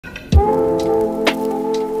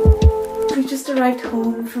just arrived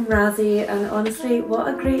home from Razzie and honestly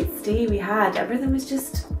what a great stay we had. Everything was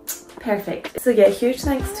just perfect. So yeah, huge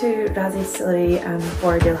thanks to Razzie Distillery and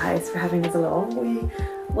Bordale House for having us along. We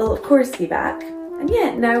will of course be back. And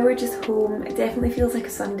yeah, now we're just home. It definitely feels like a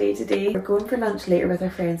Sunday today. We're going for lunch later with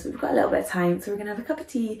our friends. We've got a little bit of time, so we're gonna have a cup of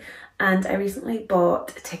tea. And I recently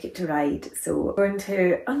bought a ticket to ride, so we're going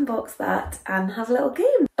to unbox that and have a little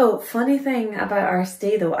game. Oh, funny thing about our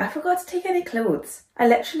stay though, I forgot to take any clothes. I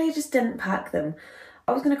literally just didn't pack them.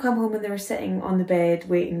 I was gonna come home and they were sitting on the bed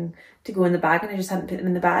waiting to go in the bag, and I just hadn't put them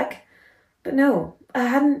in the bag. But no, I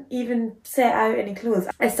hadn't even set out any clothes.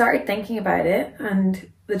 I started thinking about it,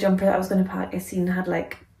 and the jumper that I was going to pack I seen had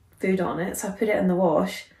like food on it, so I put it in the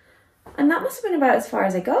wash, and that must have been about as far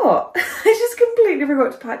as I got. I just completely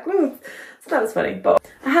forgot to pack clothes, so that was funny. But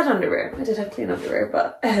I had underwear. I did have clean underwear,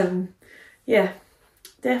 but yeah,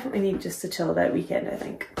 definitely need just a chilled out weekend, I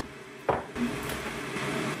think.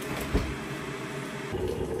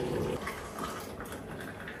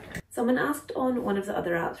 Someone asked on one of the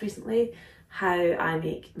other apps recently how I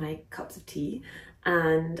make my cups of tea,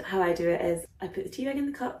 and how I do it is I put the tea bag in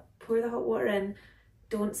the cup, pour the hot water in,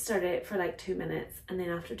 don't stir it for like 2 minutes, and then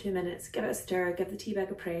after 2 minutes give it a stir, give the tea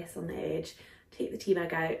bag a press on the edge, take the tea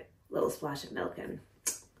bag out, little splash of milk in.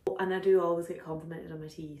 And I do always get complimented on my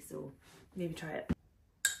tea, so maybe try it.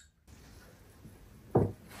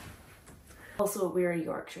 Also, we're a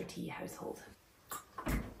Yorkshire tea household.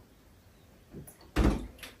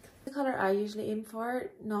 The colour I usually aim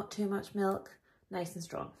for, not too much milk, nice and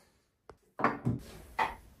strong.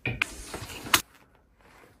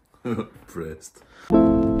 Pressed.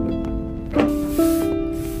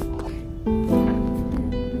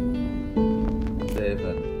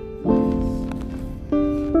 Seven.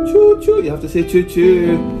 Choo choo, you have to say choo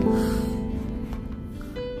choo.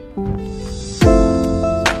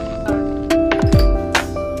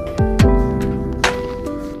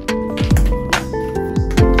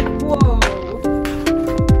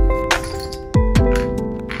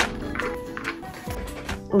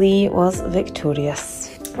 Lee was victorious.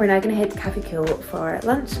 We're now going to head to Café Cùil for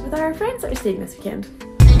lunch with our friends that are staying this weekend.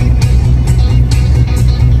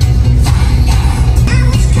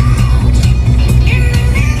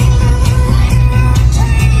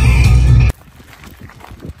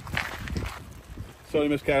 Sorry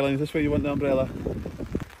Miss Caroline, is this where you want the umbrella?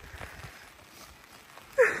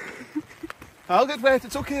 I'll get wet,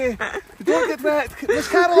 it's okay. You don't get wet. Miss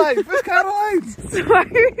Caroline! Miss Caroline! So why are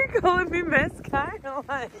you calling me Miss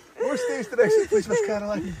Caroline? More stage direction please, Miss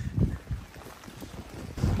Caroline.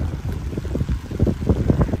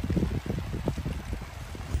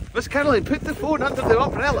 Miss Caroline, put the phone under the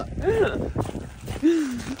umbrella.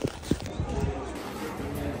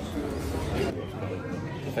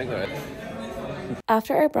 I think that.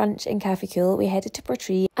 After our brunch in Café Cùil, we headed to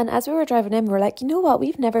Portree, and as we were driving in, we were like, you know what,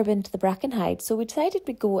 we've never been to the Bracken Hide, so we decided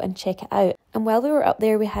we'd go and check it out. And while we were up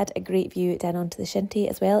there, we had a great view down onto the shinty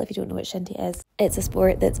as well. If you don't know what shinty is, it's a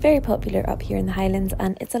sport that's very popular up here in the Highlands,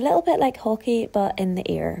 and it's a little bit like hockey, but in the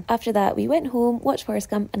air. After that, we went home, watched Forrest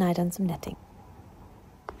Gump, and I done some knitting.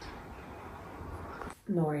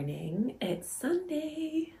 Morning, it's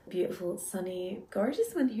Sunday. Beautiful, sunny,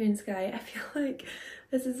 gorgeous one here in Skye. I feel like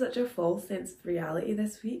this is such a false sense of reality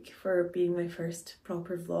this week for being my first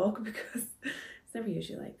proper vlog, because it's never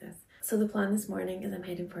usually like this. So the plan this morning is I'm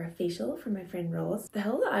heading for a facial for my friend Roz. The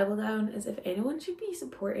hill that I will down is if anyone should be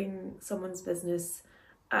supporting someone's business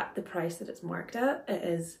at the price that it's marked at, it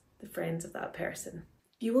is the friends of that person.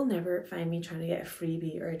 You will never find me trying to get a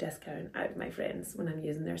freebie or a discount out of my friends when I'm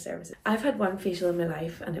using their services. I've had one facial in my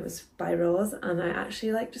life and it was by Roz, and I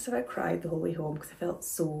actually like just about cried the whole way home because I felt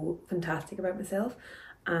so fantastic about myself.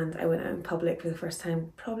 And I went out in public for the first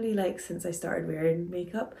time, probably like since I started wearing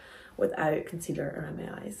makeup, without concealer around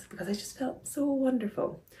my eyes because I just felt so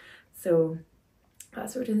wonderful. So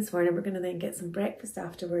that's what we're doing this morning. We're going to then get some breakfast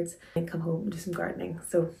afterwards and come home and do some gardening.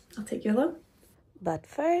 So I'll take you along. But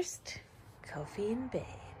first, coffee in bed.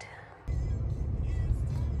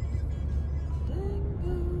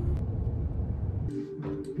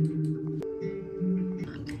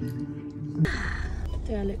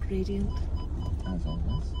 Do I look radiant? As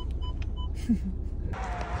always.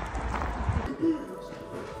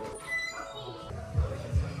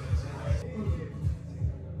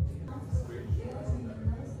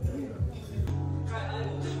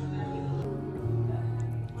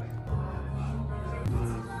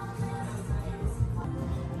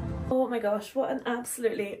 Oh my gosh, what an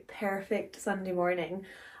absolutely perfect Sunday morning.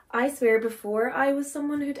 I swear before I was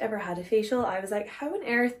someone who'd ever had a facial, I was like, how on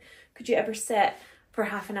earth could you ever sit for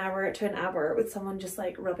half an hour to an hour with someone just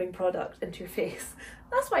like rubbing product into your face.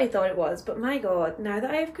 That's what I thought it was, but my god, now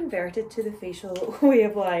that I've converted to the facial way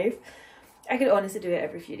of life, I could honestly do it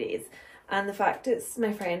every few days. And the fact it's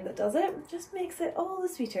my friend that does it just makes it all the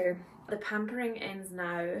sweeter. The pampering ends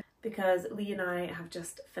now because Lee and I have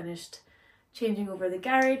just finished changing over the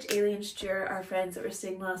garage. Ailey and Stuart, our friends that were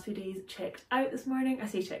staying the last few days, checked out this morning. I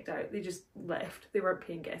say checked out, they just left. They weren't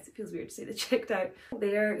paying guests. It feels weird to say they checked out.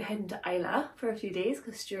 They're heading to Isla for a few days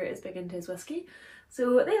because Stuart is big into his whiskey.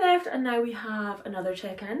 So they left and now we have another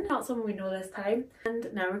check-in. Not someone we know this time. And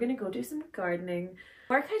now we're going to go do some gardening.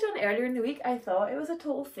 Work I done earlier in the week, I thought it was a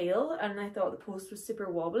total fail and I thought the post was super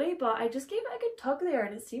wobbly, but I just gave it a good tug there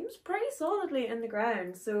and it seems pretty solidly in the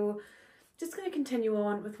ground. So just going to continue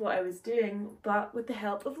on with what I was doing, but with the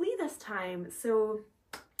help of Lee this time. So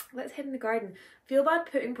let's head in the garden. Feel bad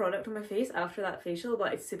putting product on my face after that facial,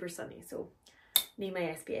 but it's super sunny, so need my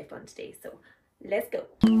SPF on today. So let's go.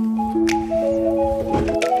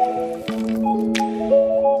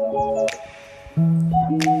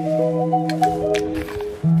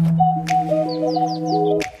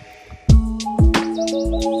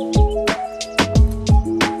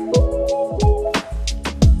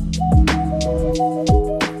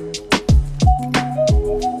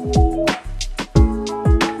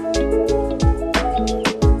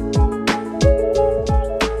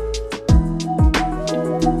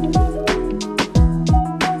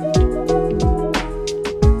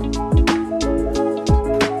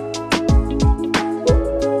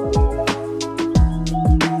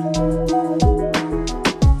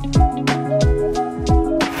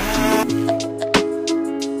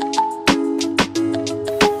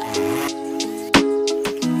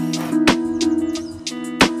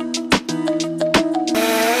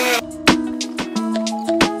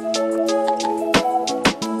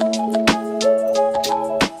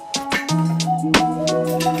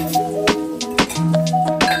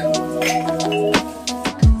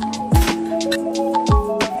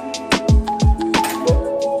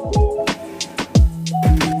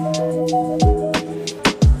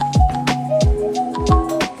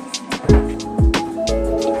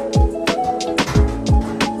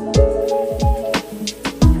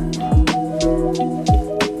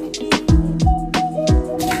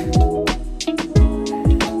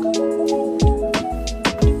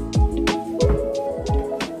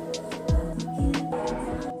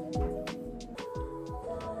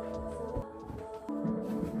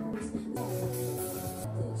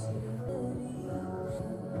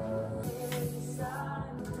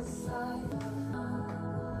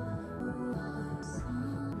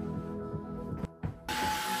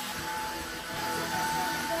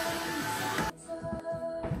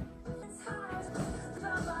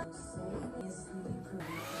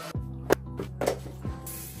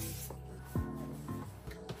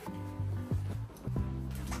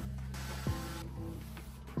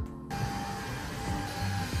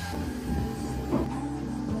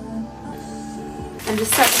 I'm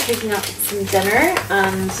just starting picking up some dinner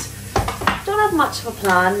and don't have much of a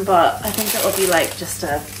plan, but I think it'll be like just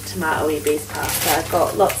a tomato-y based pasta. I've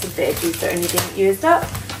got lots of veggies that are needing used up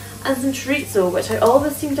and some chorizo, which I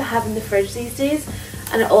always seem to have in the fridge these days,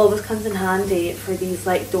 and it always comes in handy for these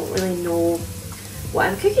like don't really know what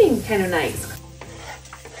I'm cooking kind of nights.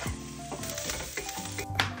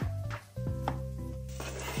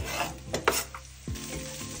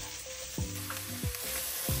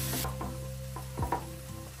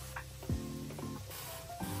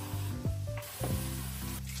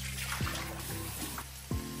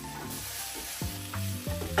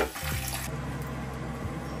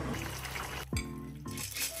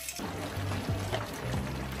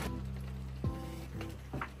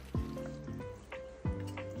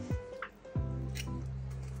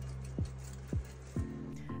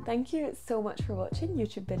 Thank you so much for watching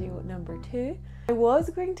YouTube video number 2. I was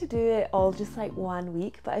going to do it all just like 1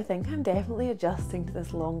 week, but I think I'm definitely adjusting to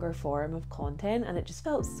this longer form of content and it just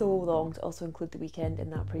felt so long to also include the weekend in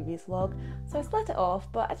that previous vlog. So I split it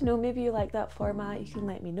off, but I don't know, maybe you like that format, you can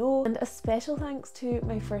let me know. And a special thanks to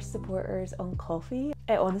my first supporters on Ko-fi.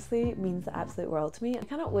 It honestly means the absolute world to me. I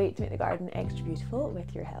cannot wait to make the garden extra beautiful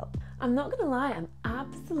with your help. I'm not gonna lie, I'm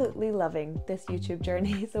absolutely loving this YouTube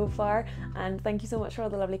journey so far, and thank you so much for all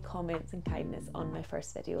the lovely comments and kindness on my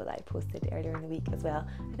first video that I posted earlier in the week as well.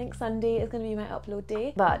 I think Sunday is going to be my upload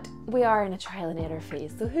day, but we are in a trial and error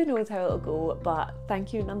phase, so who knows how it'll go, but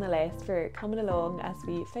thank you nonetheless for coming along as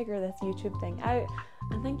we figure this YouTube thing out,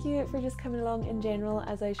 and thank you for just coming along in general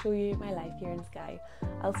as I show you my life here in Skye.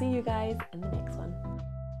 I'll see you guys in the next one.